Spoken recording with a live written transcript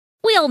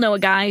all know a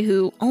guy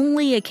who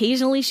only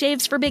occasionally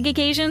shaves for big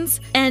occasions,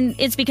 and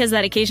it's because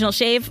that occasional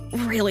shave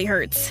really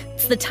hurts.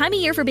 It's the time of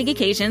year for big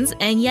occasions,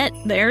 and yet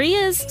there he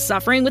is,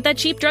 suffering with that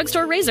cheap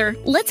drugstore razor.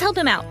 Let's help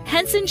him out.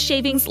 Henson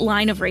Shaving's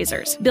line of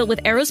razors, built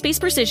with aerospace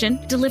precision,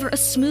 deliver a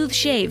smooth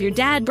shave your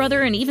dad,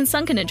 brother, and even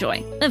son can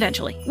enjoy,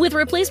 eventually. With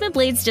replacement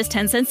blades just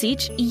 10 cents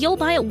each, you'll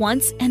buy it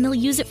once, and they'll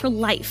use it for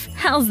life.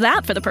 How's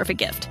that for the perfect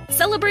gift?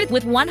 Celebrate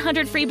with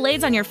 100 free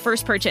blades on your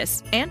first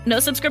purchase, and no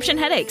subscription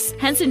headaches.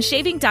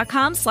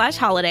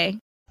 HensonShaving.com/holiday.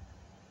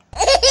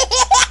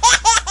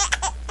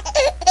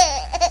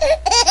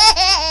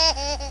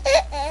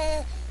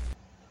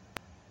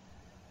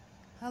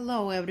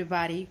 Hello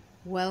everybody,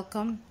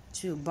 welcome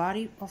to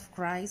Body of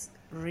Christ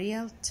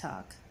Real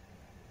Talk.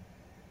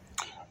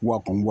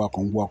 Welcome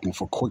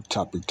for Quick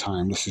Topic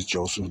Time. This is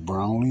Joseph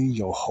Brownlee,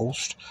 your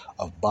host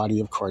of Body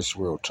of Christ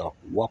Real Talk.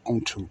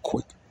 Welcome to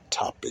Quick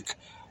Topic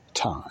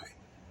Time.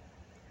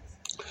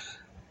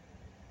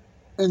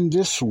 In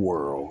this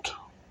world,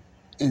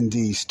 in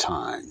these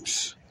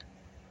times,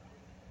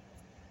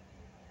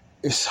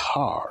 it's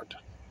hard.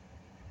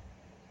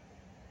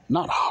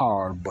 Not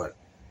hard, but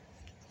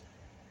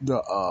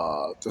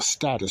the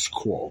status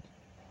quo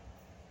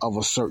of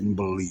a certain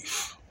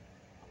belief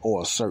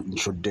or certain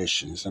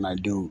traditions, and I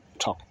do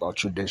talk about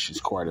traditions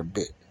quite a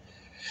bit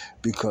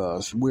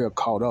because we're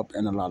caught up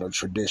in a lot of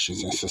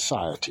traditions in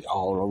society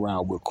all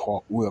around.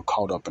 We're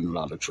caught up in a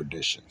lot of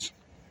traditions.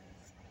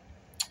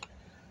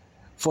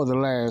 For the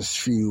last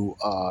few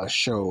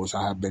shows,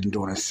 I have been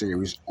doing a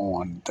series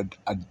on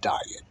a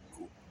diet.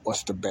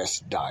 What's the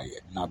best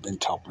diet? And I've been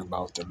talking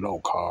about the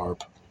low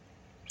carb,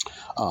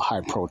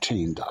 high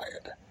protein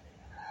diet,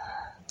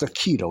 the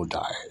keto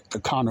diet, the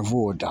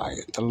carnivore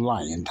diet, the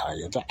lion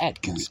diet, the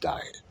Atkins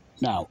diet.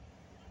 Now,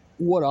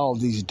 what all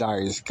these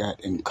diets got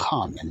in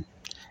common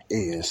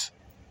is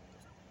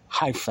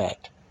high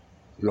fat,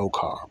 low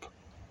carb,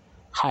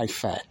 high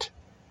fat,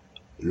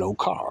 low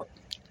carb.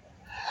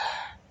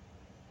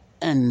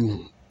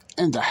 And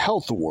in the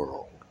health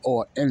world,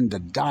 or in the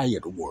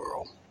diet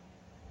world,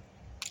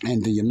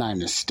 in the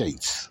United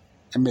States,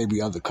 and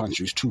maybe other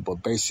countries too,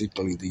 but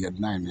basically the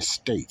United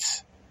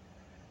States,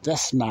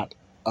 that's not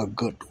a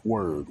good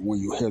word when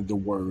you hear the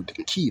word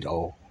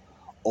keto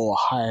or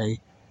high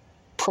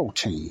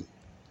protein,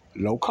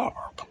 low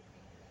carb.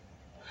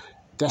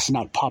 That's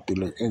not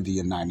popular in the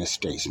United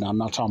States. Now, I'm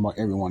not talking about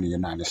everyone in the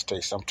United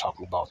States. I'm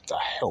talking about the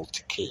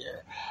health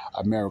care,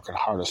 American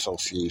Heart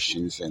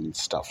Associations and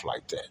stuff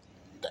like that,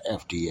 the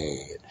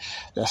FDA.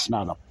 That's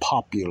not a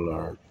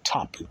popular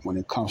topic when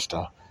it comes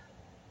to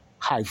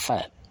high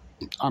fat,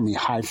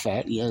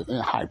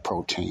 high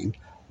protein,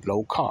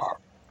 low carb.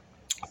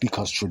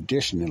 Because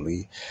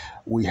traditionally,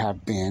 we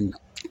have been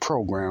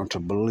programmed to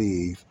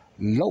believe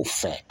low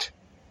fat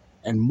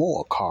and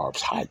more carbs,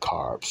 high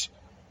carbs,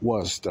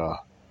 was the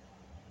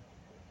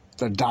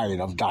diet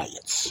of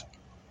diets.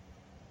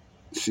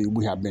 See,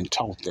 we have been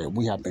taught that.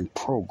 We have been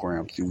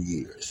programmed through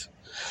years.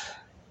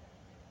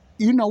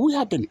 You know, we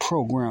have been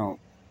programmed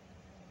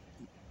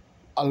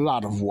a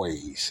lot of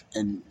ways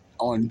and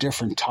on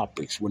different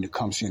topics when it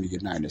comes in the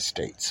United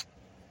States.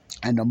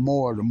 And the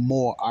more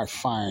I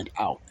find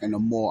out and the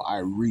more I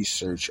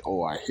research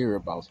or I hear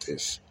about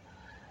this,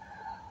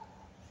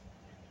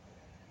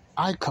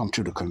 I come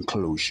to the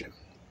conclusion,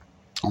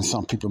 and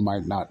some people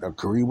might not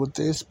agree with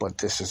this, but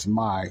this is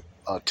my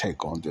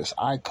take on this.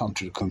 I come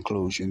to the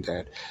conclusion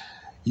that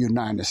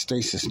United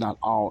States is not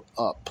all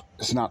up.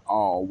 It's not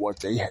all what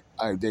they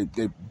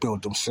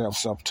build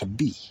themselves up to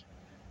be.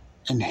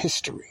 In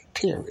history,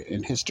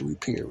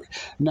 period.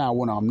 Now,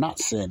 what I'm not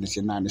saying is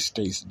the United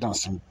States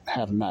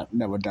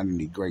never done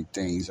any great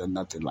things or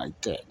nothing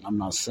like that. I'm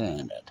not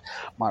saying that.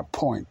 My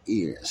point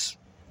is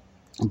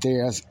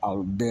there's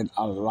been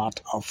a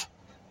lot of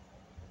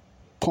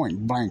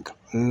point-blank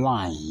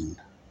lying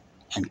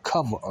and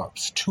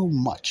cover-ups too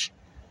much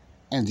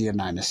in the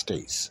United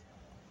States,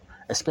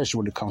 especially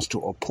when it comes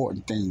to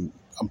important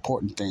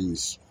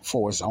things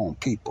for its own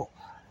people.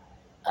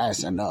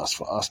 As in us,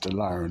 for us to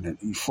learn,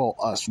 and for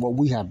us, what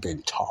we have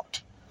been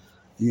taught.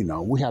 You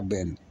know, we have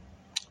been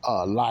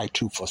lied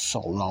to for so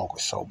long or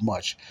so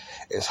much.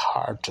 It's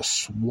hard to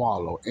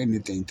swallow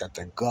anything that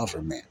the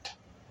government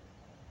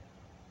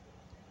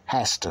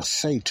has to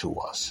say to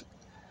us.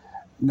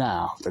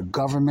 Now, the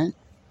government,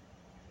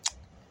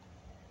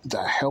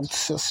 the health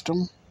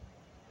system,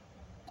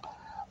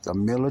 the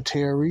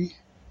military,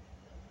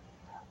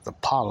 the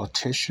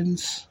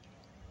politicians,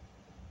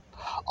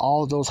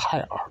 all those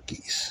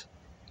hierarchies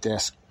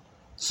that's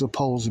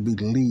supposed to be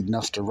leading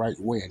us the right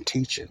way and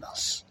teaching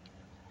us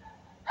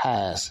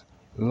has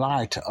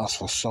lied to us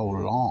for so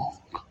long.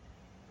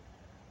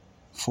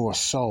 For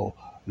so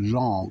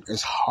long,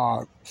 it's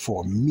hard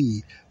for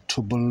me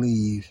to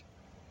believe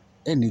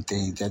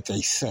anything that they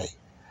say,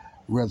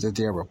 whether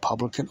they're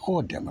Republican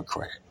or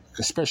Democrat,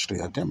 especially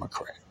a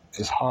Democrat.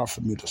 It's hard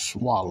for me to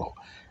swallow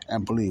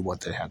and believe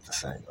what they have to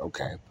say,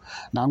 okay?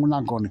 Now, I'm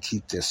not going to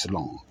keep this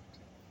long.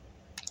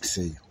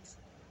 See,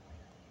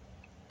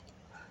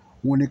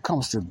 when it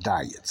comes to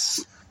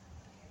diets,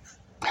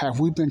 have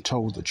we been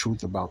told the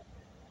truth about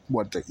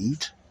what to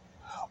eat,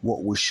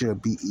 what we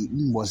should be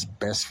eating, what's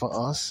best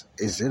for us.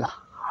 Is it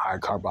high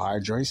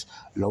carbohydrates,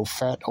 low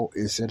fat, or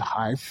is it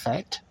high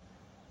fat,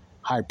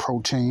 high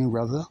protein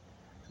rather,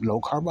 low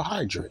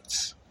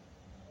carbohydrates?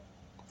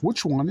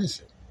 Which one is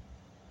it?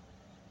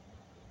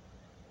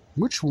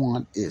 Which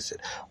one is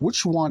it?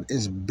 Which one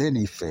is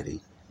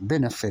benefiting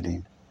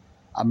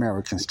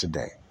Americans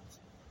today?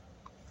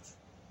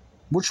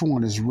 Which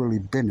one is really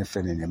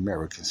benefiting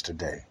Americans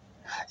today?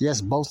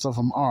 Yes, both of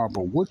them are,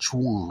 but which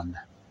one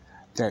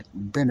that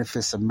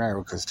benefits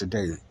Americans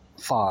today as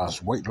far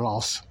as weight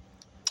loss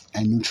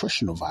and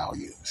nutritional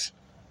values?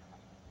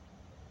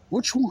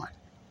 Which one?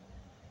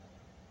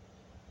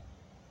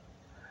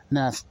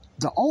 Now,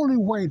 the only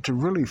way to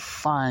really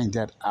find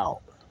that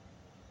out,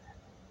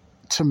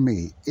 to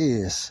me,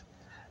 is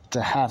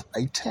to have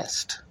a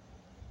test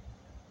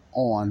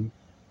on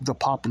the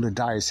popular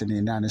diets in the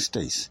United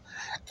States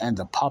and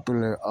the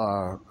popular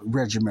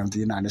regimen of the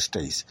United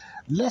States.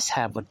 Let's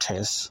have a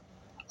test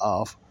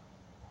of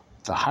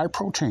the high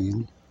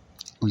protein,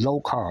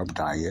 low carb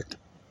diet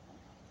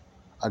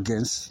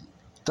against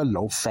the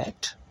low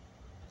fat,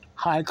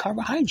 high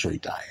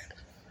carbohydrate diet.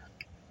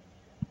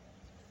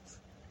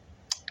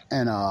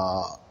 And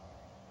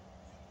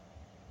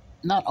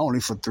not only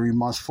for 3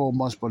 months, 4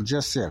 months, but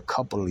just say a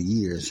couple of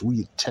years,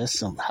 we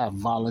test them, have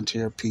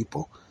volunteer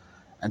people.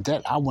 And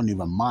that I wouldn't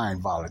even mind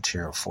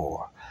volunteer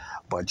for.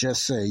 But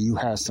just say you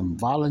had some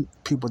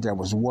people that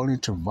was willing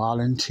to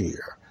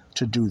volunteer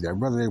to do that,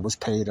 whether they was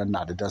paid or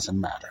not, it doesn't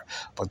matter.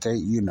 But they,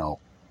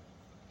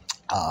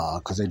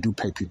 because they do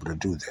pay people to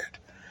do that,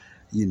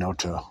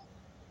 to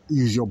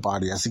use your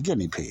body as a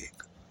guinea pig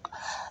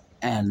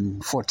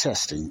and for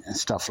testing and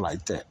stuff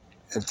like that.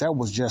 If that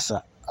was just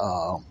a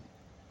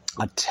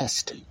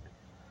testing,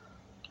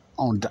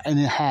 and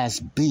it has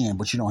been,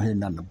 but you don't hear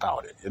nothing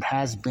about it. It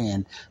has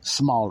been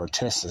smaller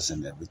tests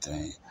and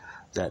everything,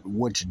 that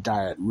which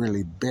diet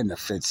really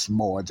benefits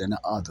more than the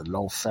other.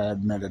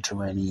 Low-fat,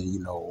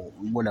 Mediterranean,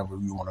 whatever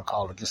you want to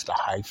call it, just a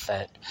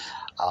high-fat,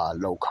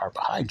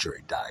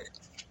 low-carbohydrate diet.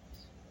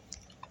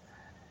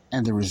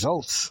 And the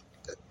results,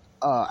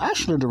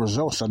 the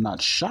results are not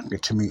shocking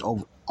to me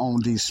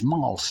on these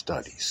small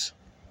studies.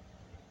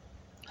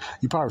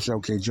 You probably say,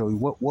 okay, Joey,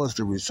 what was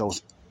the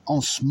results? On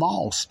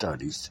small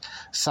studies,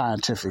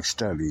 scientific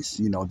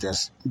studies,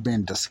 that's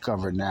been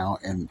discovered now,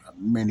 and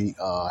many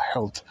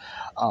health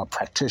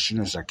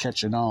practitioners are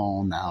catching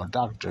on now,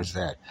 doctors,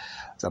 that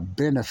the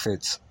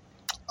benefits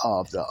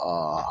of the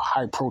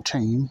high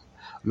protein,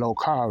 low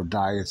carb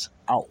diets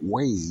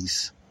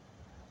outweighs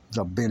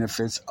the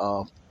benefits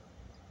of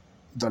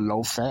the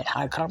low fat,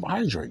 high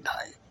carbohydrate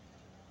diet.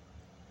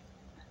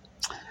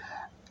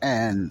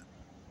 And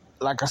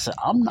like I said,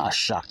 I'm not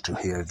shocked to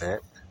hear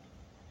that.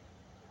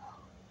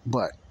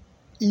 But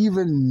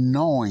even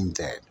knowing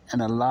that,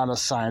 and a lot of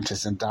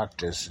scientists and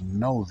doctors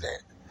know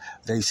that,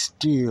 they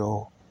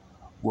still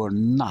will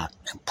not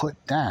and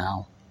put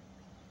down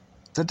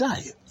the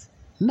diet.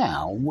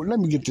 Now, let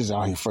me get this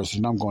out here first,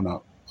 and I'm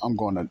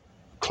gonna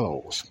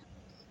close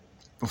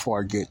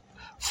before I get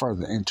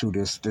further into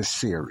this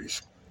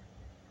series.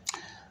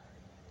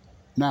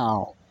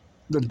 Now,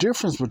 the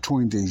difference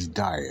between these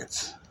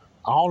diets,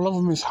 all of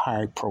them is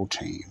high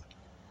protein,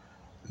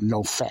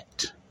 low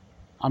fat.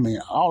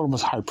 All of them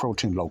is high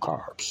protein, low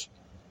carbs.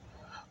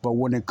 But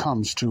when it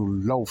comes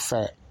to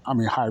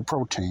high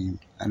protein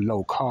and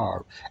low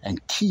carb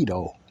and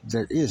keto,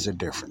 there is a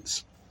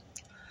difference.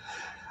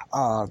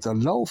 The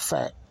low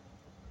fat,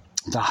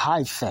 the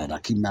high fat, I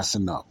keep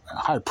messing up,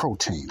 high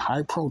protein,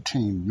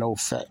 low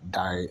fat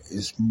diet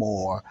is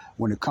more,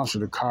 when it comes to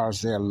the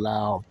carbs, they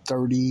allow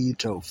 30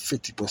 to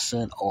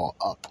 50% or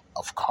up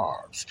of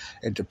carbs.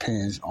 It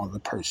depends on the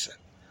person.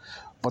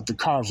 But the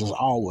carbs is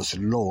always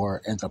lower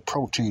and the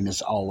protein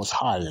is always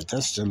higher.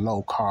 That's the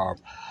low carb,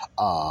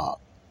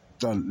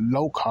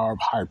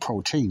 high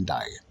protein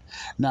diet.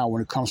 Now,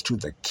 when it comes to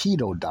the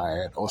keto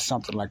diet or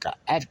something like an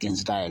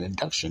Atkins diet,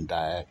 induction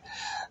diet,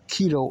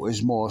 keto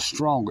is more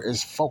stronger.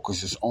 Its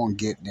focus is on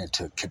getting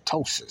into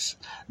ketosis,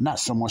 not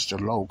so much the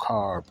low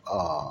carb,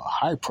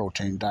 high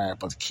protein diet,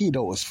 but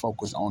keto is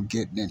focused on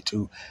getting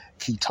into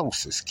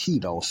ketosis,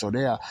 keto. So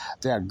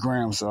their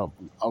grams of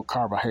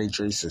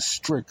carbohydrates is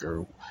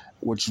stricter,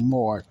 which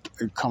more,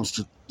 it comes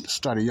to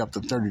study up to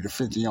 30 to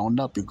 50 on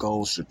up, it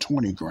goes to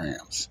 20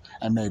 grams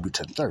and maybe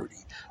to 30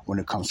 when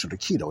it comes to the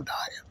keto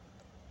diet.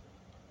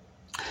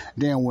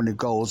 Then when it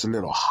goes a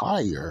little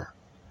higher,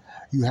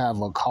 you have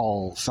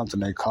something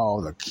they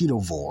call the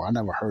ketovore. I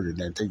never heard of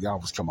that. They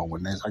always come up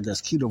with that. I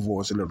guess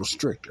ketovore is a little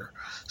stricter,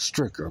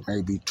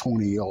 maybe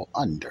 20 or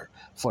under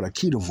for the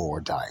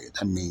ketovore diet.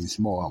 That means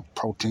more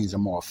proteins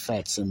and more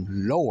fats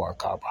and lower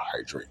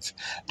carbohydrates.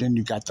 Then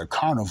you got the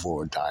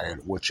carnivore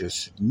diet, which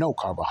is no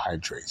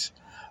carbohydrates,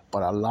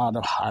 but a lot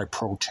of high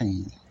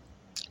protein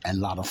and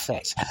a lot of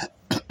fats.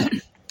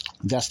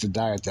 That's the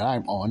diet that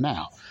I'm on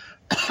now.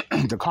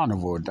 The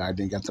carnivore diet.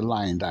 Then you got the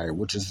lion diet,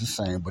 which is the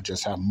same, but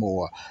just have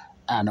more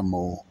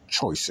animal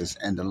choices,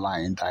 and the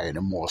lion diet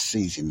and more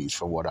seasonings,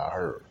 for what I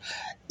heard.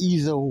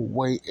 Either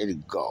way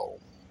it go,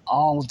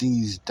 all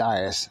these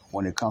diets,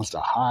 when it comes to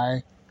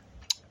high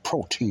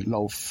protein,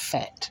 low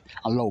fat,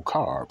 and low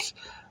carbs,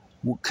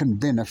 can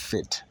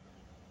benefit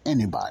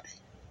anybody.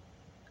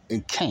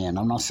 It can.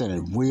 I'm not saying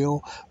it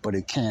will, but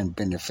it can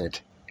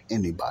benefit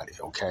anybody,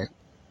 okay?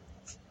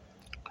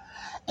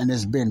 And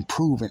it's been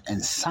proven in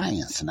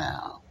science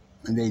now.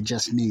 And they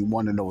just need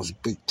one of those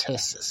big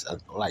tests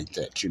like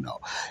that,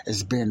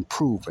 It's been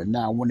proven.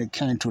 Now, when it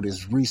came to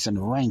this recent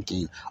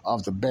ranking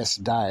of the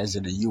best diets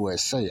in the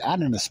USA, I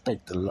didn't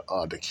expect the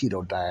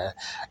keto diet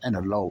and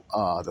the low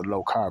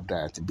carb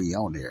diet to be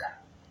on there.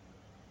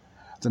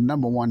 The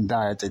number one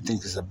diet they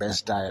think is the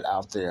best diet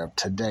out there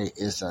today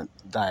is a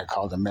diet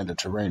called the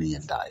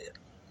Mediterranean diet.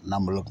 And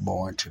I'm going to look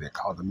more into it,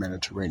 called the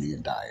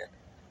Mediterranean diet.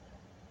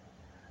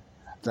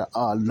 The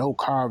low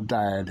carb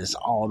diet is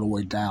all the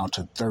way down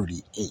to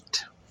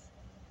 38.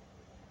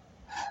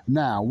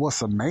 Now,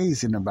 what's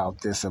amazing about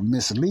this and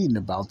misleading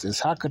about this,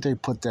 how could they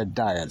put that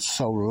diet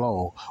so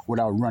low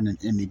without running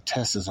any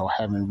tests or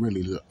having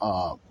really,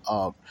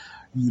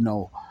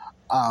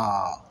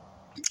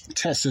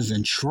 tests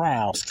and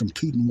trials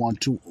competing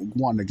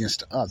one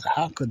against the other?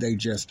 How could they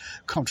just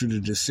come to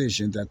the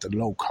decision that the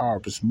low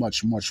carb is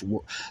much one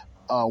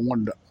of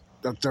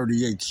the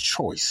 38th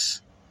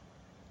choice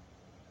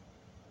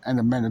and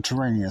the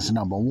Mediterranean is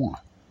number one?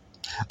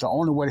 The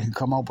only way they can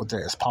come up with that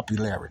is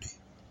popularity.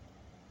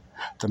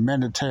 The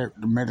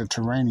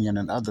Mediterranean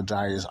and other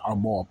diets are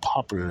more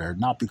popular,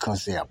 not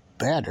because they are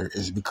better,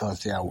 it's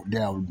because they're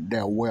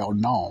well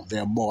known.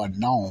 They're more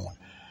known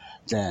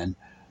than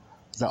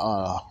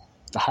the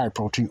high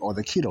protein or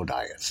the keto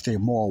diets. They're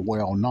more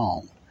well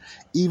known.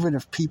 Even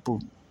if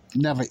people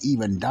never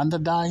even done the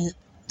diet,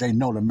 they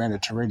know the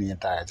Mediterranean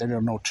diet. They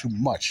don't know too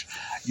much,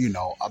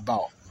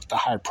 about the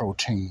high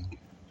protein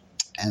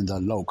and the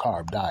low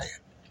carb diet.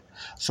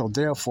 So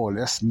therefore,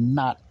 that's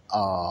not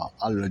a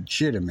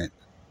legitimate,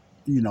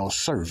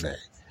 survey,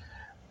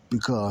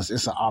 because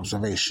it's an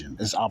observation.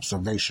 It's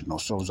observational.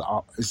 So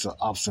it's an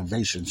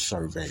observation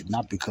survey,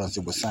 not because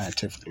it was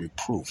scientifically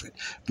proven.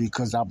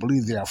 Because I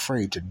believe they're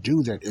afraid to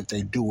do that if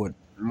they do it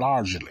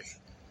largely,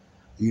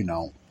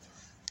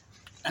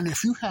 And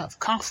if you have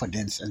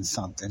confidence in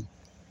something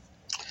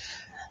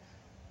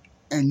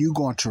and you're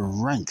going to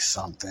rank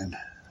something,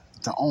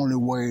 the only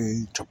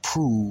way to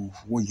prove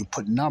when you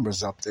put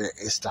numbers up there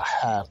is to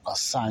have a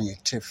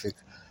scientific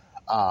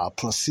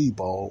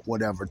placebo,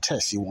 whatever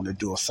test you want to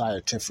do, a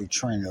scientific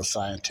training or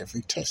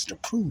scientific test to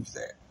prove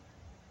that.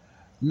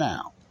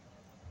 Now,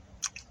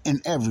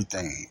 in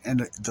everything,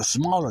 and the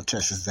smaller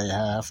tests they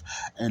have,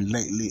 and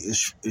lately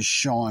is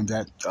showing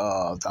that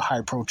the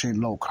high protein,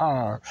 low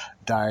carb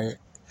diet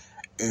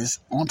is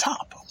on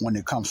top when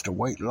it comes to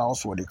weight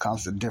loss, when it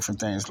comes to different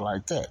things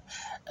like that,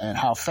 and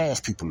how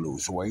fast people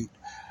lose weight.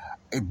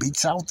 It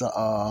beats out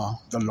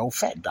the low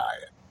fat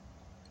diet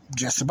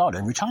just about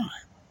every time.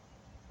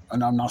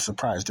 And I'm not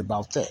surprised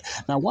about that.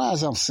 Now, why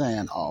is I'm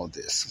saying all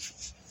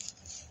this?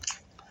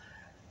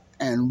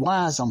 And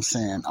why is I'm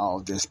saying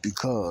all this?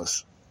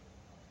 Because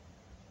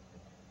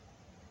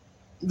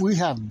we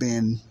have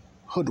been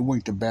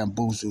hoodwinked and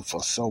bamboozled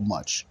for so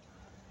much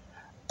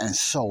and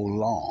so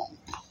long.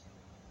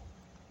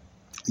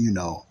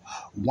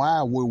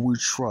 Why would we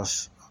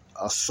trust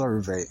a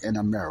survey in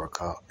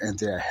America and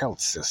their health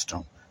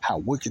system, how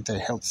wicked their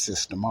health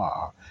system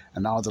are,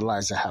 and all the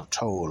lies they have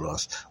told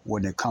us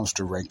when it comes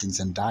to rankings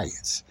and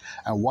diets?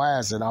 And why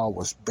is it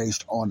always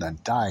based on a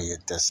diet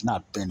that's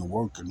not been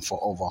working for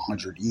over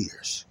 100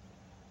 years?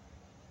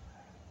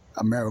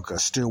 America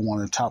is still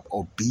one of the top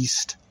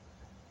obese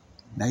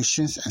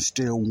nations and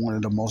still one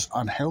of the most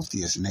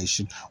unhealthiest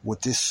nations with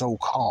this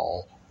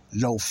so-called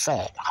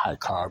low-fat,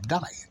 high-carb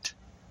diet.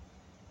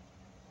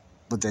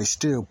 But they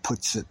still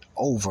puts it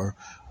over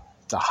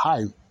the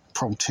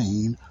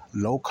high-protein,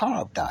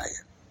 low-carb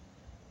diet.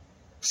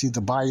 See the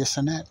bias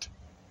in that?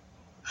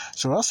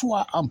 So that's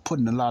why I'm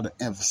putting a lot of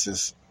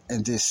emphasis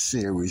in this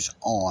series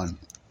on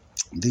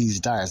these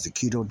diets, the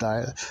keto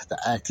diet, the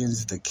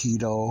Atkins, the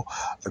keto,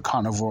 the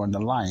carnivore, and the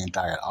lion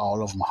diet.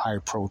 All of them high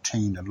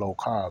protein and low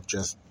carb,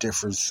 just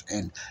difference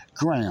in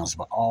grams,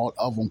 but all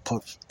of them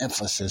put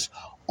emphasis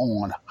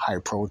on high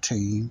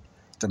protein,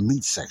 the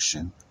meat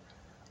section,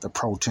 the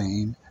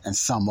protein, and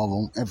some of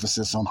them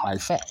emphasis on high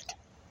fat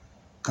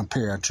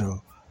compared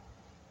to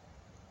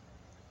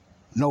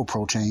low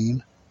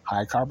protein,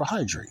 high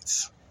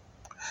carbohydrates.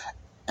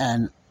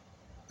 And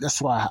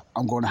that's why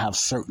I'm going to have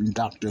certain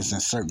doctors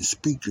and certain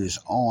speakers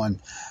on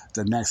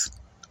the next,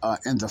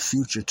 in the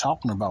future,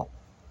 talking about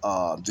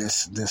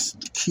this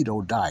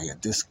keto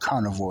diet, this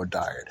carnivore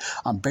diet.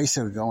 I'm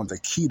basically going the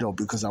keto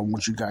because I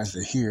want you guys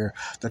to hear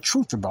the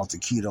truth about the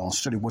keto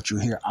instead of what you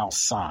hear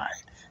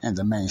outside in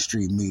the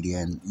mainstream media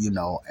and,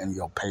 and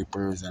your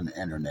papers and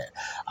the internet.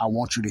 I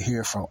want you to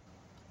hear from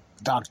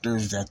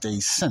doctors that they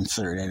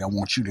censor, and I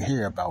want you to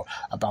hear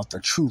about the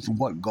truth,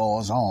 what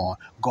goes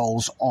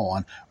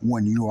on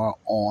when you are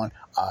on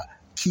a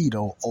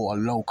keto or a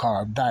low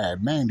carb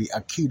diet, mainly a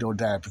keto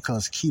diet,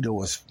 because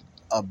keto is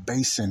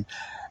basing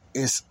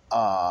it's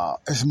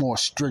more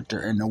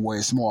stricter in a way.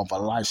 It's more of a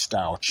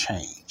lifestyle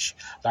change.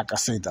 Like I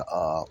say,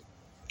 a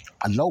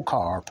low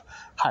carb,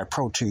 high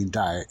protein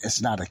diet,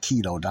 it's not a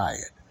keto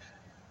diet.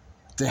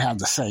 They have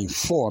the same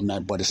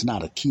format, but it's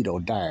not a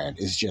keto diet.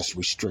 It's just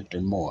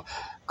restricting more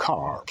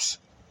carbs,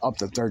 up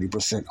to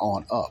 30%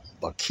 on up.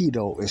 But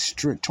keto is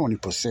strict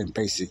 20%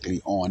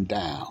 basically on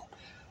down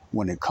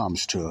when it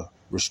comes to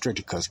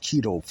restricted, because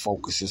keto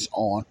focuses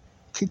on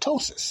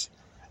ketosis,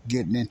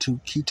 getting into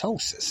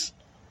ketosis.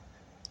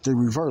 The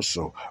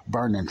reversal,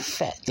 burning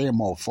fat, they're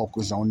more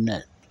focused on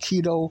that.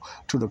 Keto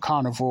to the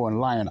carnivore and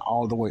lion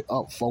all the way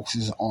up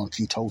focuses on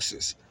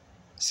ketosis.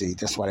 See,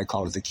 that's why they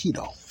call it the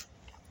keto.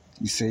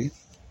 You see?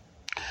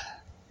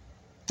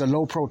 The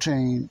low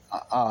protein, the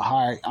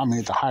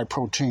high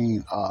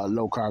protein,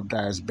 low carb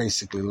diet is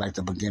basically like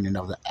the beginning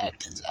of the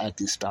Atkins.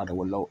 Atkins started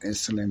with low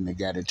insulin and they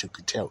got into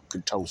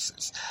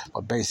ketosis,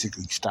 but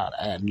basically start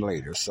adding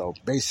later. So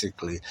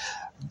basically,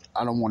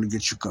 I don't want to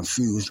get you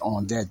confused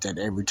on that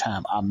every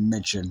time I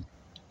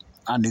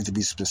need to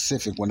be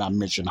specific when I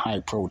mention high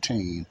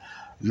protein,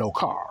 low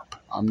carb.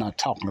 I'm not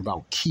talking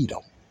about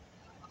keto.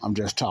 I'm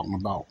just talking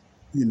about,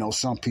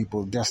 some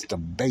people, that's the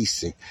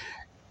basic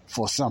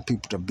for some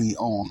people to be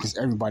on, because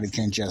everybody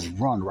can just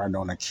run right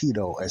on a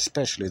keto,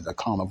 especially the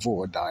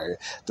carnivore diet,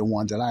 the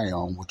one that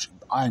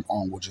I'm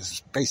on, which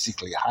is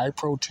basically high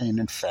protein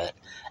and fat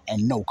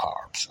and no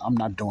carbs. I'm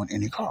not doing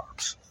any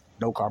carbs,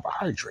 no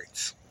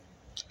carbohydrates.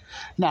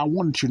 Now, I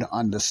wanted you to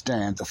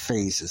understand the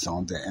phases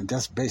on that, and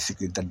that's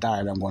basically the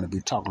diet I'm going to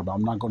be talking about.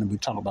 I'm not going to be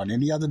talking about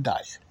any other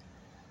diet,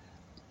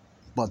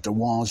 but the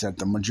ones that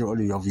the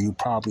majority of you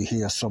probably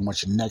hear so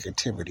much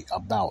negativity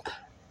about,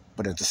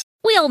 but at the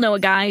We all know a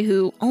guy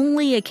who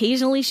only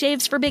occasionally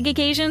shaves for big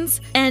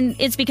occasions, and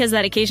it's because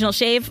that occasional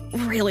shave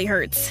really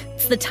hurts.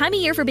 It's the time of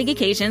year for big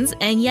occasions,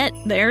 and yet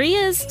there he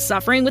is,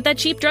 suffering with that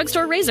cheap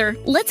drugstore razor.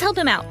 Let's help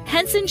him out.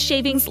 Henson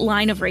Shaving's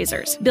line of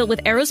razors, built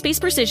with aerospace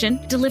precision,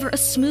 deliver a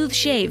smooth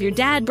shave your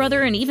dad,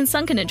 brother, and even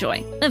son can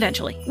enjoy,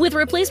 eventually. With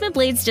replacement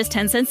blades just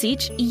 10 cents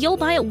each, you'll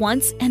buy it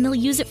once, and they'll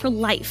use it for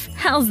life.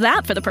 How's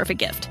that for the perfect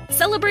gift?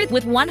 Celebrate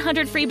with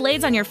 100 free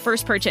blades on your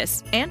first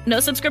purchase, and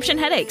no subscription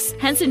headaches.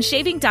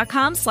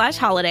 HensonShaving.com/holiday.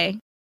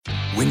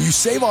 When you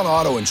save on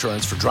auto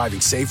insurance for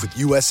driving safe with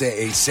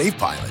USAA Safe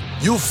Pilot,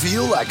 you'll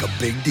feel like a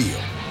big deal,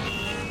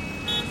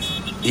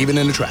 even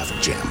in a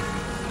traffic jam.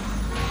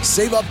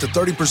 Save up to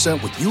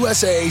 30% with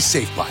USAA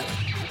Safe Pilot.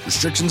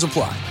 Restrictions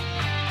apply.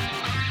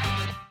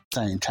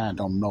 Same time,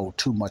 don't know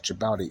too much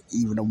about it,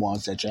 even the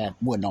ones that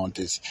went on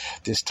this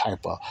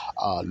type of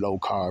low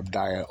carb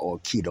diet or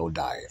keto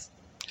diet.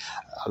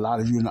 A lot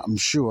of you, I'm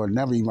sure,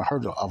 never even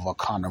heard of a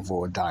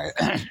carnivore diet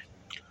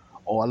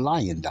or a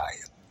lion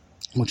diet,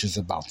 which is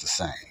about the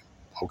same,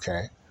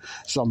 okay?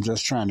 So I'm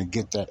just trying to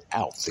get that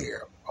out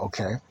there,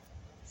 okay?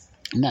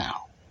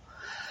 Now,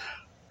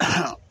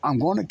 I'm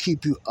going to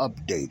keep you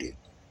updated.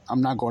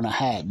 I'm not going to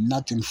hide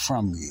nothing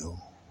from you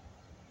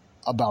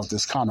about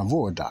this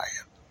carnivore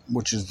diet,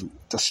 which is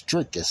the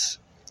strictest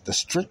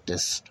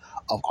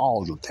of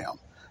all of them,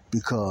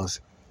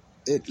 because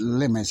it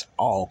limits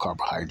all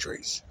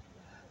carbohydrates.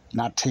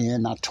 Not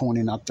 10, not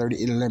 20, not 30.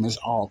 It limits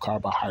all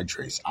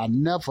carbohydrates. I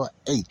never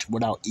ate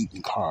without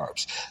eating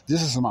carbs.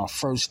 This is my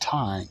first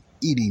time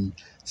eating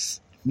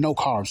no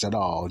carbs at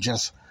all,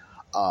 just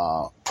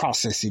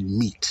processing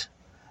meat,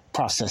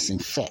 processing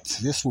fats.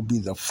 This will be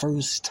the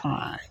first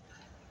time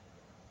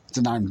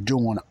that I'm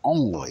doing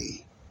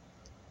only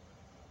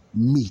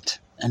meat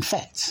and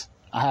fats.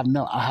 I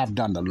have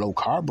done the low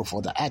carb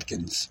before, the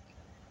Atkins,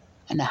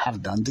 and I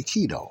have done the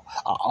keto.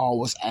 I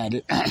always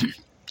added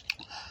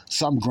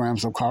some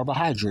grams of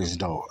carbohydrates,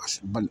 though,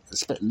 but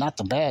not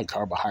the bad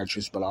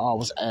carbohydrates, but I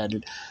always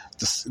added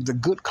the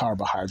good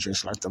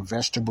carbohydrates, like the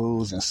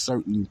vegetables and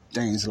certain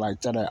things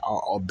like that,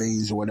 or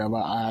beans or whatever.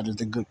 I added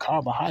the good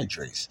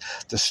carbohydrates.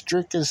 The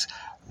strictest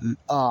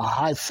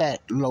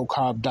high-fat,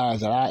 low-carb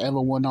diet that I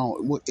ever went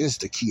on is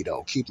the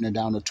keto, keeping it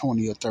down to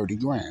 20 or 30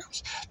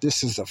 grams.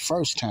 This is the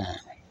first time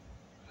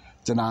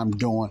that I'm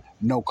doing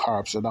no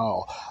carbs at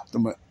all.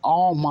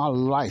 All my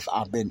life,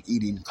 I've been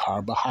eating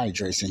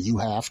carbohydrates, and you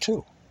have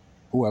too.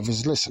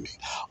 Whoever's listening,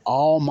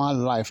 all my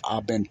life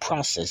I've been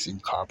processing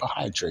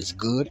carbohydrates,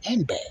 good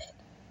and bad.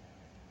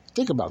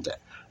 Think about that.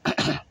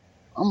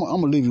 I'm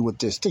going to leave you with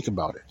this. Think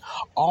about it.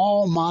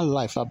 All my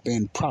life I've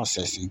been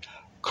processing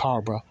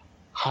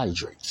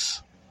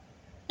carbohydrates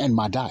in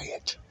my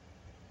diet.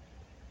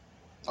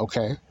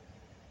 Okay?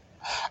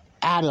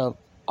 Out of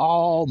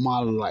all my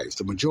life,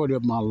 the majority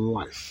of my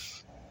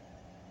life,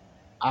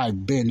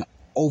 I've been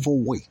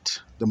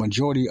overweight the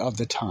majority of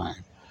the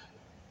time.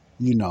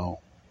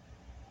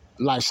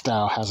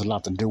 Lifestyle has a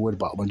lot to do with it,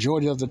 but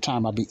majority of the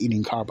time I've been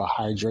eating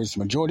carbohydrates.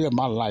 Majority of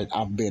my life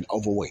I've been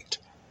overweight.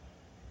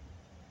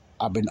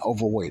 I've been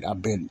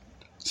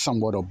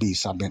somewhat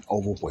obese. I've been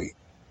overweight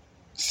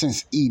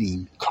since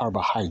eating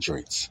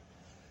carbohydrates.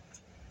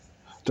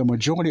 The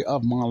majority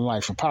of my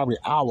life, and probably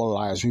our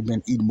lives, we've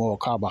been eating more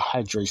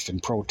carbohydrates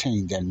than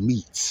protein than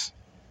meats.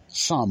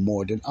 Some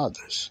more than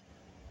others.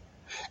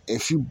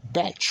 If you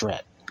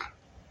backtrack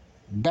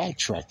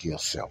backtrack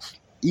yourself.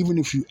 Even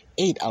if you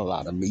ate a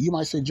lot of meat, you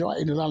might say, Joe, I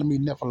ate a lot of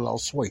meat, never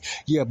lost weight.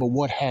 Yeah, but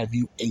what have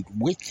you ate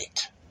with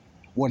it?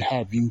 What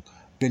have you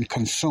been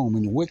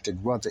consuming with it?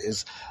 Whether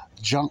it's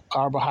junk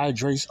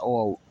carbohydrates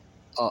or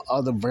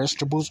other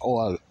vegetables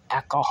or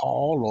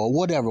alcohol or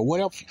whatever. What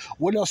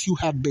else you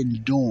have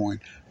been doing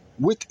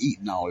with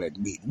eating all that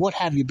meat? What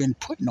have you been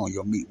putting on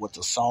your meat with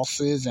the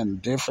sauces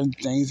and different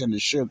things and the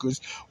sugars?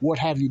 What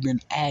have you been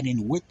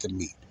adding with the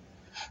meat?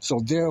 So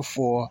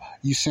therefore,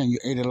 you saying you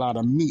ate a lot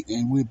of meat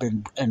and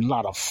a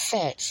lot of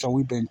fat, so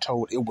we've been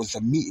told it was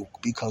a meat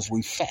because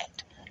we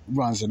fat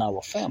runs in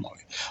our family.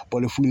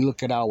 But if we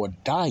look at our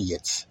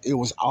diets, it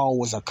was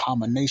always a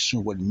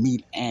combination with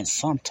meat and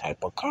some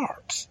type of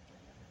carbs.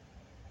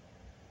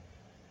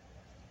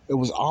 It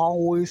was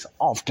always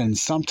often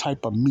some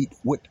type of meat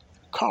with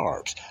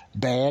carbs,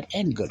 bad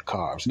and good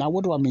carbs. Now,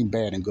 what do I mean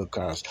bad and good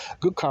carbs?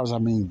 Good carbs, I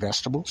mean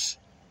vegetables,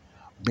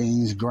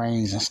 beans,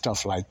 grains, and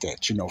stuff like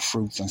that,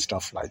 fruits and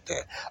stuff like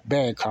that.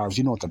 Bad carbs,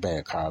 you know what the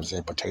bad carbs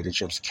are: potato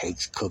chips,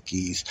 cakes,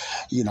 cookies,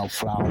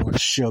 flour,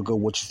 sugar,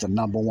 which is the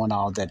number one,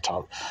 all that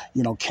talk,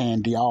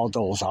 candy, all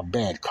those are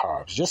bad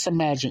carbs. Just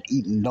imagine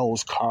eating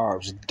those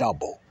carbs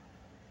double.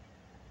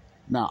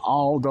 Now,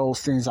 all those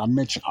things I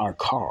mentioned are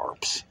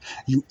carbs.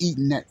 You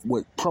eating that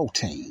with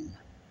protein.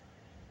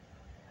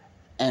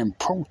 And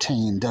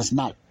protein does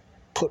not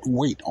put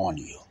weight on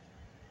you.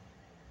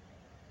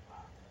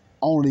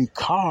 Only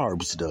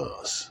carbs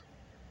does.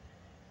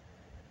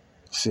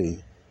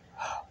 See,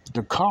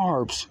 the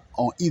carbs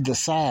on either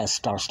side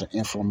starts the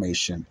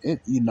inflammation.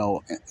 It,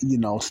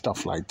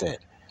 stuff like that.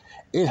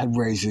 It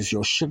raises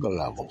your sugar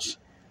levels.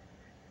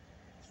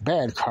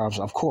 Bad carbs,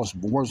 of course,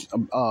 worse,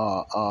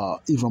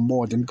 even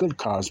more than good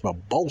carbs,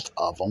 but both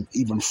of them,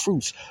 even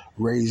fruits,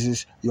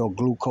 raises your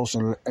glucose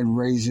and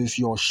raises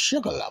your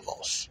sugar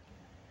levels.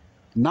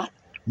 Not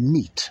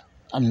meat,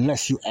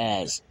 unless you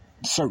add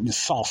certain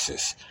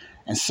sauces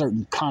and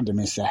certain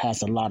condiments that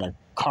has a lot of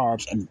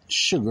carbs and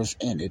sugars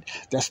in it.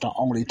 That's the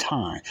only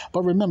time.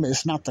 But remember,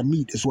 it's not the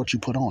meat, it's what you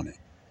put on it.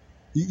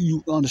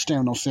 You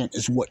understand what I'm saying?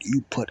 It's what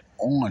you put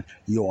on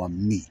your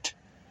meat.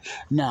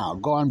 Now,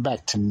 going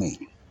back to me.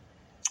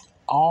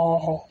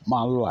 All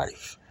my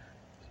life,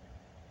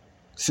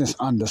 since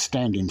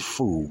understanding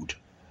food,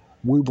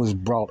 I was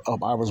brought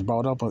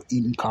up of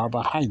eating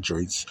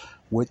carbohydrates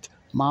with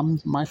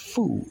my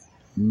food.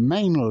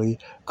 Mainly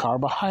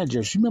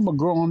carbohydrates. You remember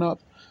growing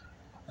up?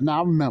 Now,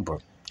 I remember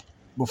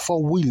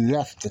before we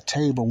left the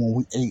table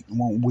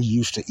when we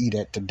used to eat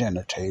at the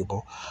dinner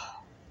table,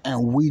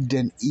 and we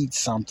didn't eat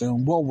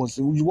something,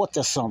 what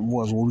that something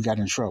was when we got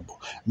in trouble?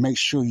 Make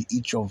sure you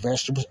eat your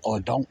vegetables, or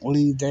don't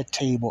leave that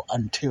table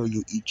until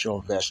you eat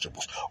your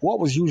vegetables. What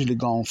was usually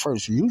gone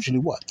first? Usually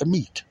what? The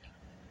meat.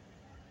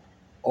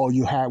 Or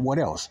you had what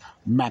else?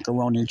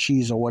 Macaroni and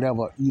cheese or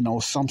whatever,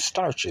 some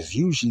starches.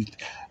 Usually,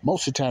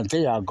 most of the time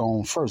they are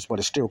gone first, but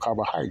it's still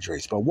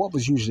carbohydrates. But what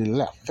was usually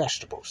left?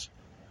 Vegetables.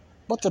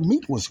 But the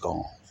meat was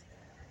gone.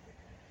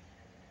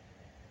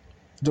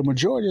 The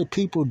majority of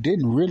people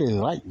didn't really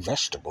like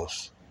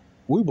vegetables.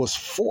 We was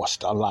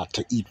forced a lot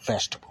to eat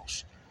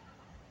vegetables.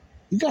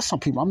 You got some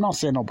people, I'm not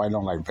saying nobody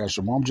don't like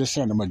vegetables. I'm just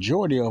saying the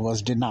majority of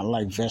us did not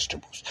like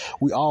vegetables.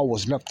 We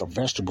always left the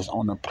vegetables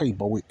on the plate,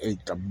 but we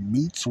ate the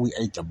meats, we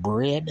ate the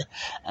bread,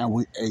 and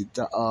we ate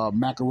the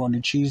macaroni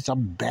and cheese, the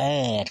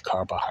bad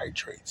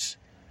carbohydrates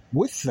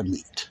with the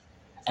meat.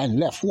 And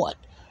left what?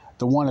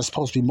 The one that's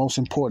supposed to be most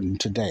important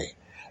today,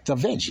 the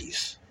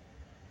veggies.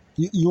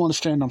 You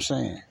understand what I'm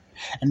saying?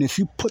 And if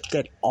you put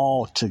that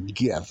all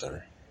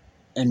together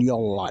in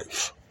your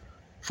life,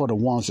 for the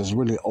ones that's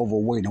really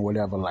overweight or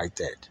whatever like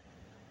that,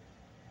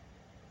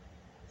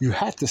 you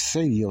have to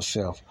say to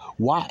yourself,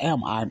 why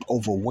am I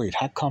overweight?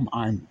 How come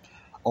I'm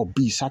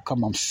obese? How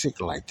come I'm sick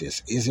like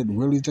this? Is it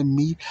really the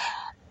meat?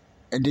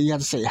 And then you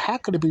have to say, how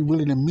could it be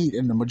really the meat?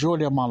 And the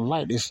majority of my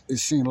life, it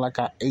seemed like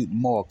I ate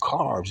more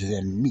carbs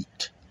than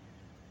meat.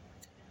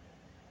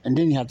 And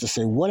then you have to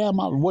say,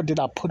 what did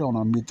I put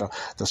on meat?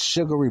 The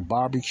sugary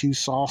barbecue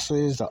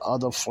sauces, the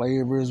other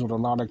flavors with a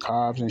lot of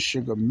carbs and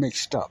sugar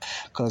mixed up.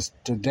 Because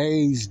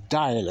today's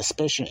diet,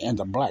 especially in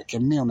the black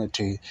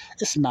community,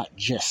 it's not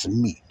just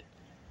meat.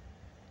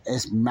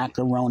 It's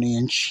macaroni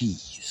and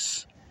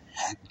cheese,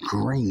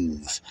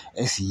 greens,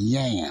 it's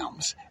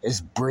yams, it's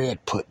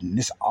bread pudding,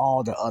 it's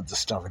all the other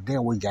stuff. And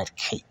then we got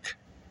cake.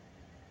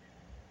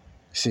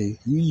 See,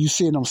 you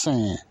see what I'm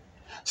saying?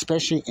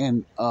 Especially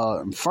in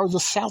further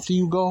south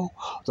you go,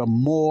 the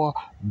more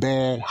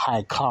bad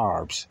high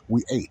carbs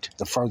we ate.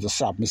 The further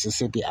south,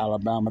 Mississippi,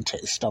 Alabama,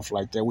 stuff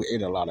like that, we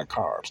ate a lot of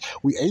carbs.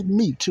 We ate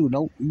meat too,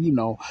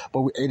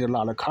 but we ate a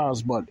lot of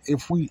carbs. But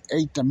if we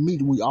ate the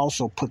meat, we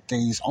also put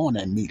things on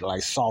that meat,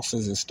 like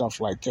sauces and stuff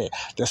like that.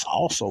 That's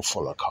also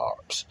full of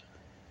carbs.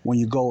 When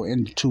you go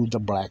into the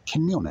black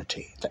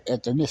community, the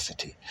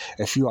ethnicity.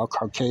 If you are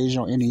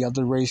Caucasian or any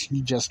other race,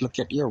 you just look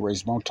at your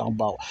race. But I'm talking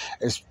about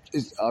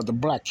the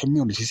black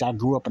communities. I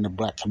grew up in the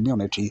black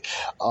community,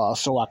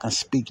 so I can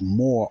speak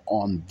more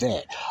on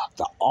that.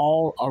 The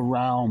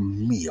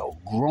all-around meal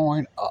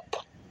growing up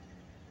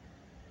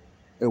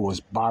It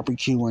was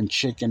barbecue and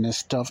chicken and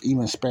stuff,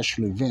 even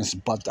special events.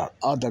 But the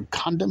other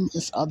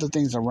condiments, other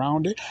things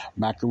around it,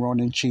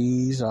 macaroni and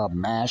cheese,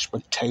 mashed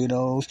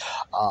potatoes,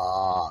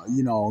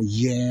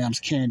 yams,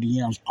 candy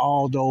yams,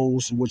 all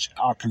those which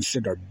are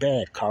considered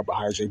bad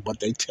carbohydrates, but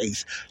they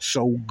taste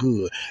so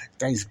good.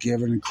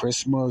 Thanksgiving and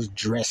Christmas,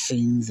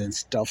 dressings and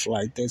stuff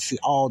like that. See,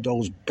 all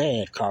those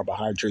bad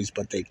carbohydrates,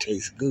 but they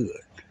taste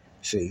good.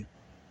 See,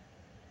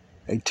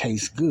 they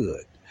taste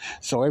good.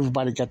 So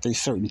everybody got their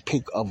certain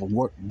pick of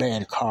what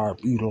bad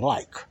carb you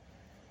like.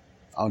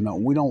 Oh no,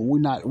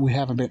 we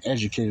haven't been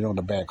educated on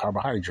the bad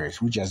carbohydrates.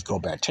 We just go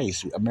by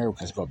taste.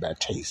 Americans go by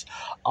taste.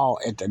 All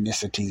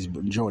ethnicities,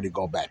 majority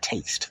go by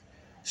taste.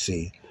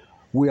 See,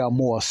 we are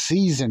more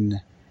seasoned.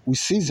 We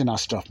season our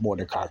stuff more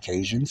than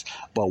Caucasians,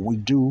 but we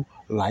do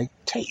like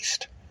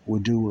taste. We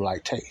do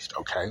like taste,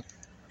 okay?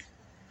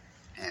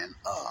 And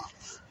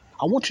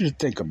I want you to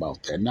think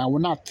about that. Now,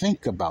 when I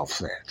think about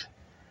that,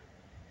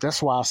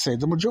 that's why I say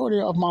the majority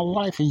of my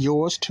life, and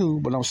yours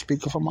too, but I'm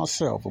speaking for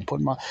myself.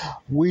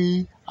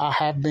 I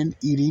have been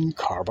eating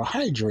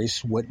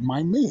carbohydrates with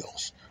my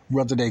meals,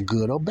 whether they're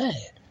good or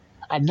bad.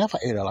 I never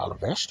ate a lot of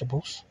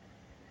vegetables.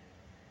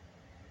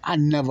 I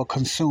never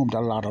consumed a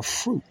lot of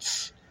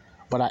fruits,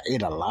 but I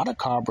ate a lot of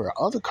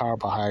other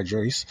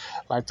carbohydrates,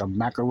 like the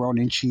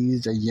macaroni and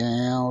cheese, the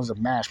yams, the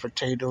mashed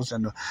potatoes,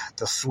 and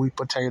the sweet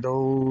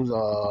potatoes,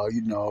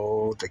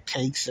 the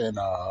cakes and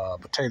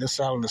potato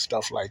salad and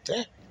stuff like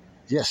that.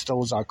 Yes,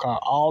 those are carbs.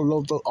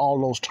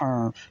 All those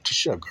turn to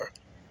sugar.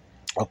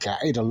 Okay, I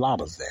ate a lot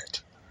of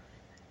that.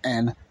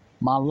 And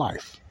my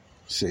life,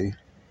 see,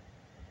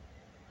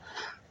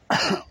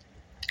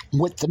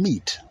 with the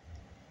meat,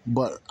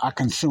 but I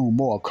consume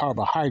more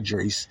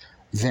carbohydrates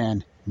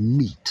than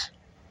meat.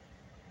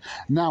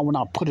 Now, when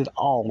I put it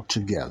all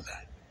together,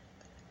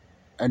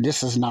 and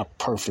this is not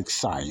perfect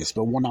science,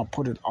 but when I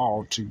put it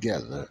all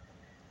together,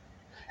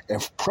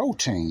 if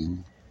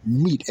protein,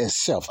 meat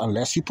itself,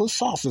 unless you put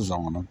sauces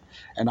on them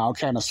and all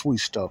kind of sweet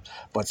stuff,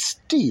 but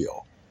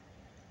still,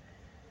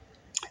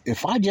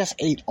 if I just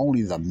ate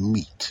only the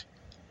meat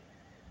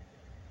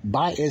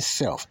by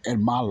itself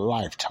in my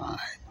lifetime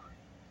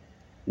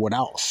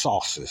without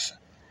sauces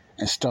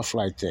and stuff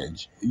like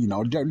that,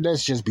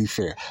 let's just be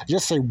fair.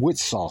 Just say with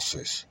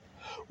sauces,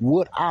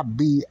 would I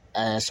be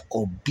as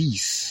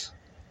obese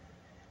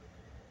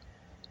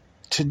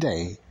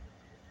today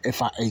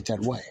if I ate that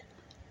way?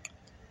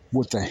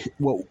 With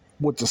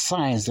the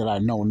science that I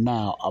know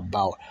now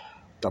about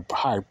the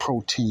high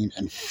protein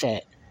and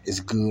fat is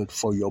good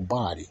for your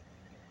body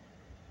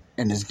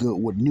and is good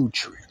with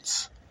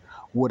nutrients,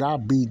 would I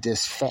be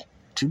this fat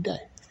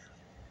today,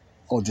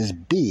 or this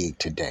big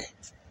today,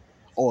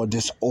 or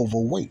this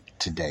overweight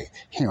today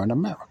here in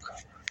America?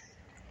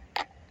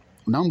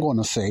 And I'm going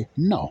to say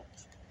no.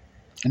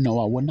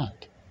 No, I would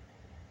not.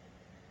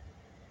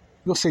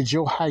 You'll say,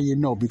 Joe, how you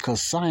know?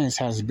 Because science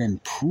has been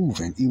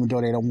proven, even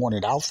though they don't want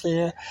it out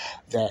there,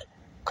 that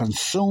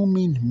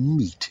consuming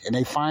meat, and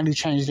they finally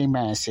changed their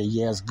mind and say,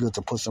 yeah, it's good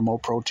to put some more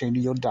protein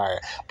in your diet,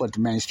 but the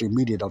mainstream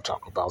media don't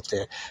talk about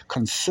that.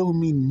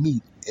 Consuming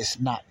meat is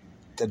not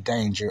the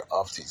danger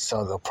of these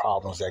other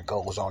problems that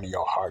goes on in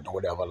your heart or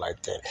whatever like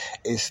that.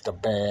 It's the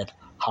bad,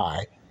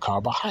 high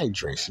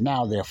carbohydrates.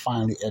 Now they're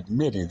finally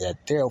admitting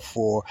that,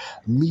 therefore,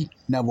 meat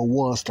never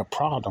was the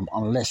problem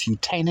unless you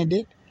tainted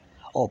it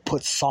or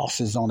put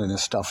sauces on it and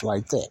stuff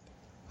like that.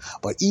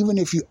 But even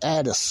if you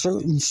add a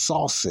certain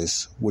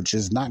sauces, which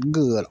is not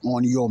good,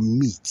 on your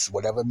meats,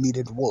 whatever meat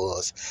it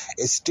was,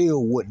 it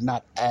still would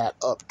not add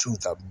up to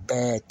the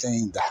bad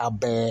thing, how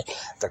bad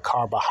the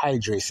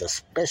carbohydrates,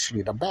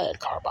 especially the bad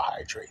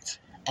carbohydrates,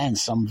 and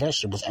some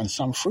vegetables and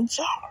some fruits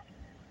are.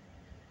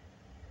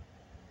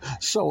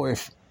 So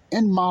if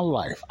in my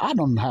life, I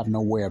don't have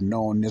no way of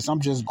knowing this,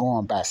 I'm just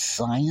going by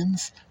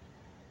science,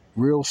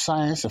 real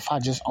science. If I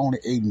just only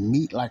ate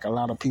meat like a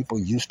lot of people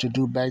used to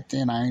do back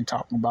then, I ain't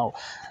talking about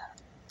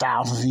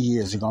thousands of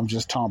years ago. I'm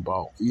just talking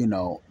about,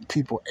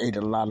 people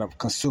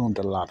consumed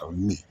a lot of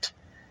meat,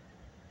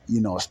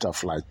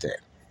 stuff like that.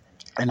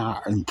 And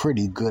are in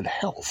pretty good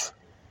health,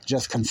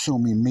 just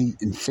consuming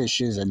meat and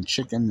fishes and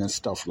chicken and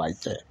stuff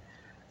like that.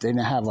 They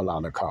didn't have a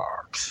lot of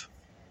carbs.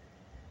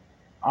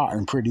 Are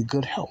in pretty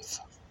good health.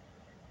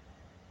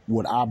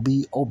 Would I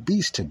be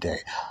obese today?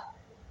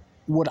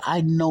 Would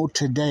I know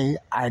today?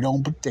 I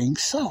don't think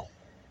so.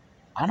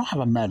 I don't have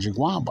a magic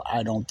wand, but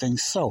I don't think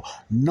so.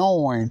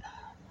 Knowing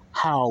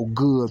how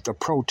good the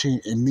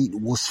protein in meat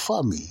was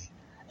for me,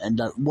 and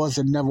that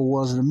never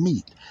was the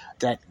meat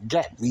that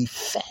got me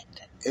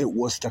fat. It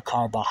was the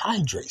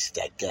carbohydrates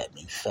that got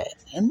me fat.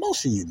 And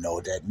most of you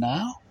know that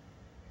now.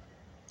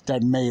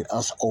 That made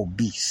us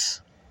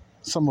obese.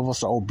 Some of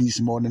us are obese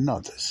more than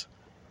others.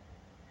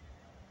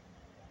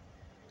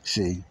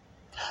 See,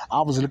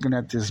 I was looking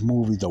at this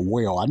movie, The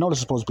Whale. I know this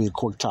is supposed to be a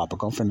quick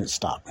topic. I'm finna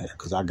stop here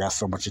because I got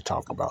so much to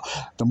talk about.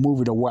 The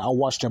movie, The Whale. I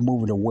watched that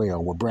movie, The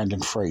Whale, with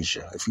Brendan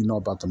Fraser, if you know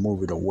about the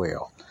movie, The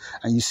Whale.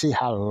 And you see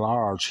how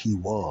large he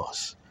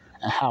was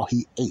and how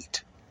he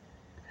ate.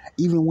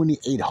 Even when he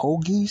ate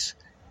hoagies,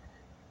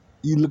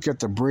 You look at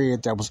the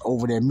bread that was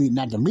over that meat.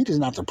 Now, the meat is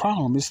not the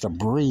problem. It's the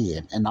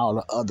bread and all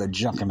the other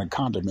junk and the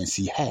condiments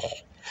he had.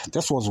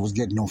 That's what was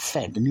getting him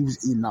fat. And he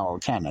was eating all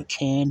kind of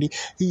candy.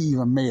 He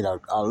even made a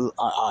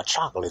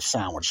chocolate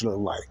sandwich look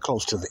like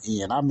close to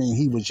the end. I mean,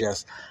 he was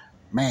just,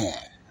 man,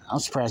 I'm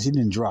surprised he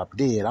didn't drop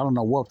dead. I don't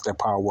know what that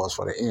power was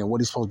for the end.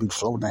 What he's supposed to be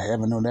floating in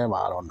heaven or whatever,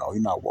 I don't know.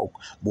 You know how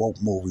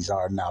woke movies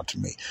are now to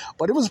me.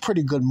 But it was a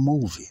pretty good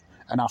movie.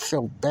 And I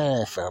felt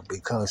bad for him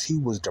because he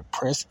was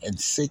depressed and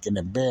sick and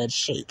in bad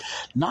shape.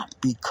 Not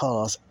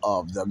because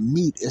of the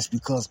meat. It's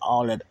because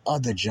all that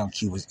other junk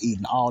he was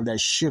eating, all that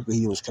sugar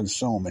he was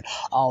consuming,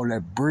 all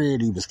that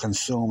bread he was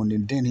consuming.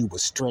 And then he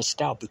was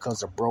stressed out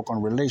because of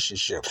broken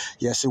relationship.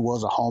 Yes, it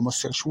was a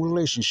homosexual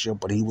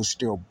relationship, but he was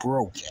still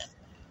broken.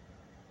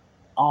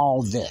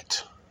 All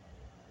that.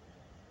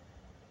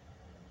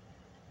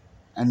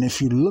 And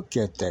if you look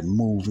at that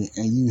movie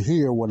and you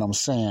hear what I'm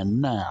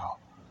saying now,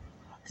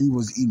 he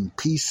was eating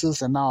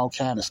pieces and all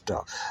kind of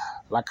stuff.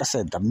 Like I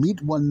said, the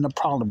meat wasn't the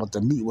problem, but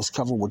the meat was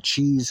covered with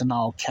cheese and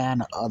all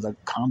kind of other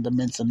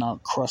condiments and all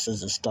crusts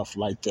and stuff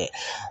like that.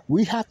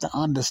 We have to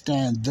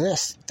understand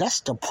this.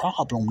 That's the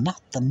problem,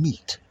 not the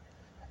meat.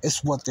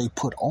 It's what they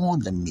put on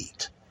the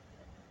meat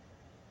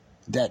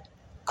that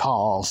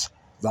caused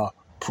the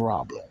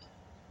problem.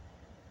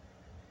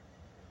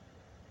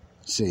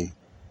 See,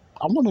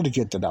 I wanted to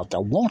get that out there.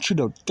 I want you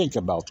to think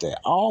about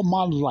that. All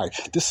my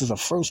life, this is the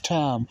first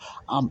time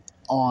I'm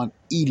on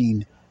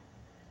eating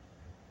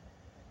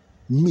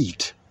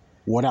meat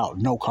without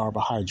no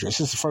carbohydrates.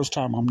 This is the first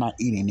time I'm not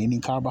eating any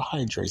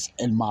carbohydrates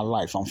in my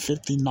life. I'm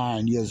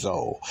 59 years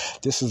old.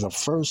 This is the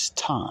first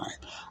time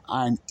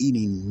I'm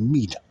eating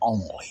meat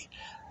only.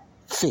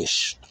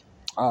 Fish,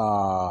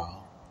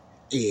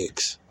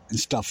 eggs, and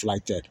stuff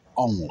like that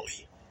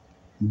only.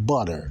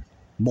 Butter,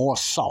 more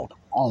salt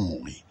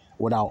only,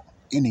 without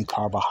any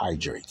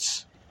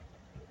carbohydrates.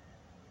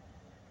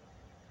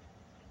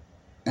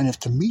 And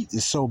if the meat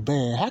is so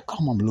bad, how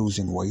come I'm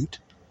losing weight?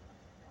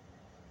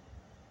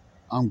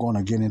 I'm going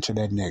to get into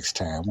that next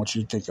time. I want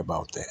you to think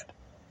about that.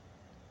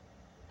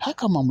 How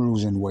come I'm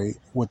losing weight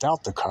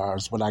without the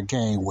carbs, but I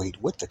gain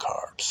weight with the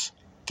carbs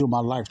through my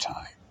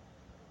lifetime?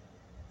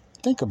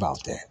 Think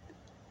about that.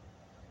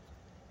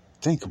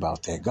 Think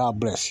about that. God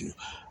bless you.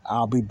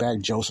 I'll be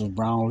back, Joseph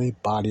Brownlee,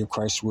 Body of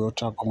Christ Real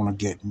Talk. I want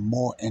to get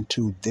more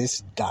into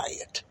this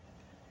diet.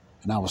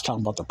 And I was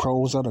talking about the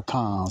pros or the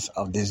cons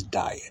of this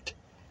diet.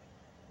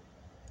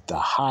 The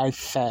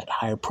high-fat,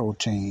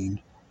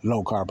 high-protein,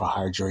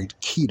 low-carbohydrate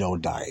keto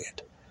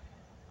diet.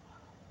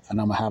 And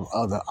I'm going to have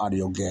other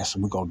audio guests,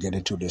 and we're going to get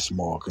into this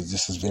more because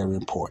this is very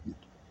important.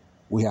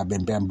 We have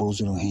been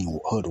bamboozled and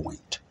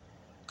hoodwinked.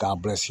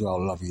 God bless you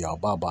all. Love you all.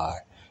 Bye-bye.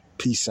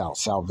 Peace out.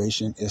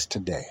 Salvation is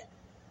today.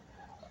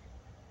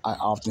 I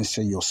often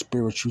say your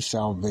spiritual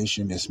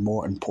salvation is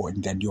more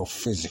important than your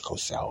physical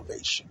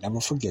salvation. Never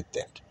forget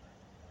that.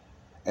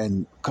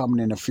 And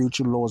coming in the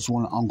future, Lord's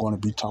willing, I'm going to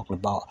be talking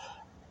about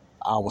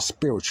our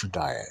spiritual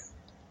diet.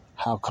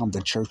 How come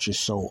the church is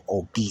so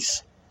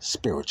obese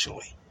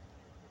spiritually?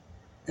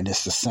 And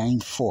it's the same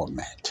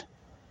format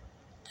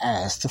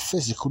as the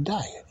physical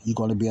diet. You're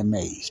going to be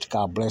amazed.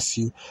 God bless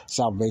you.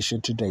 Salvation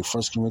today.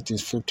 1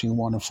 Corinthians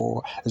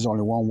 15:1-4. There's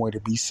only one way to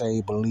be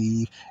saved,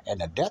 believe in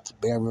the death,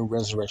 burial,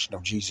 resurrection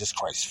of Jesus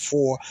Christ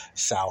for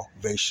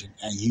salvation,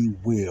 and you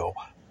will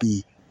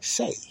be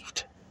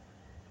saved.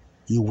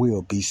 You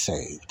will be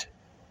saved.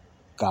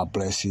 God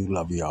bless you.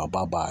 Love y'all.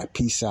 Bye-bye.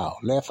 Peace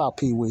out. Laugh out,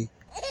 Pee-wee.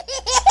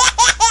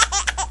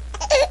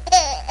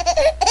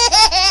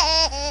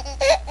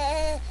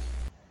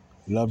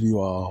 Love you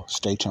all.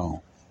 Stay tuned.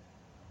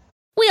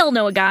 We all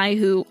know a guy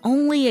who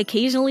only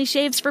occasionally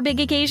shaves for big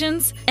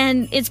occasions,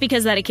 and it's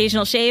because that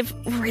occasional shave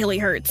really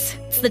hurts.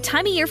 It's the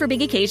time of year for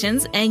big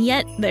occasions, and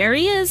yet there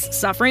he is,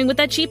 suffering with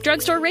that cheap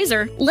drugstore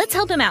razor. Let's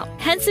help him out.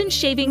 Henson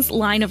Shaving's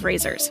line of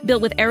razors,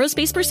 built with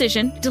aerospace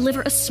precision,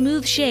 deliver a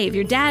smooth shave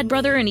your dad,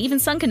 brother, and even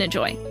son can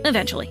enjoy,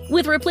 eventually.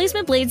 With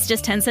replacement blades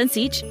just 10 cents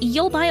each,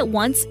 you'll buy it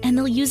once, and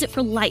they'll use it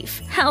for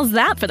life. How's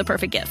that for the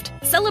perfect gift?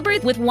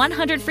 Celebrate with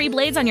 100 free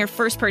blades on your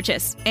first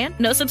purchase, and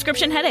no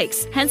subscription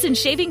headaches.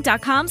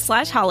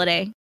 HensonShaving.com/holiday.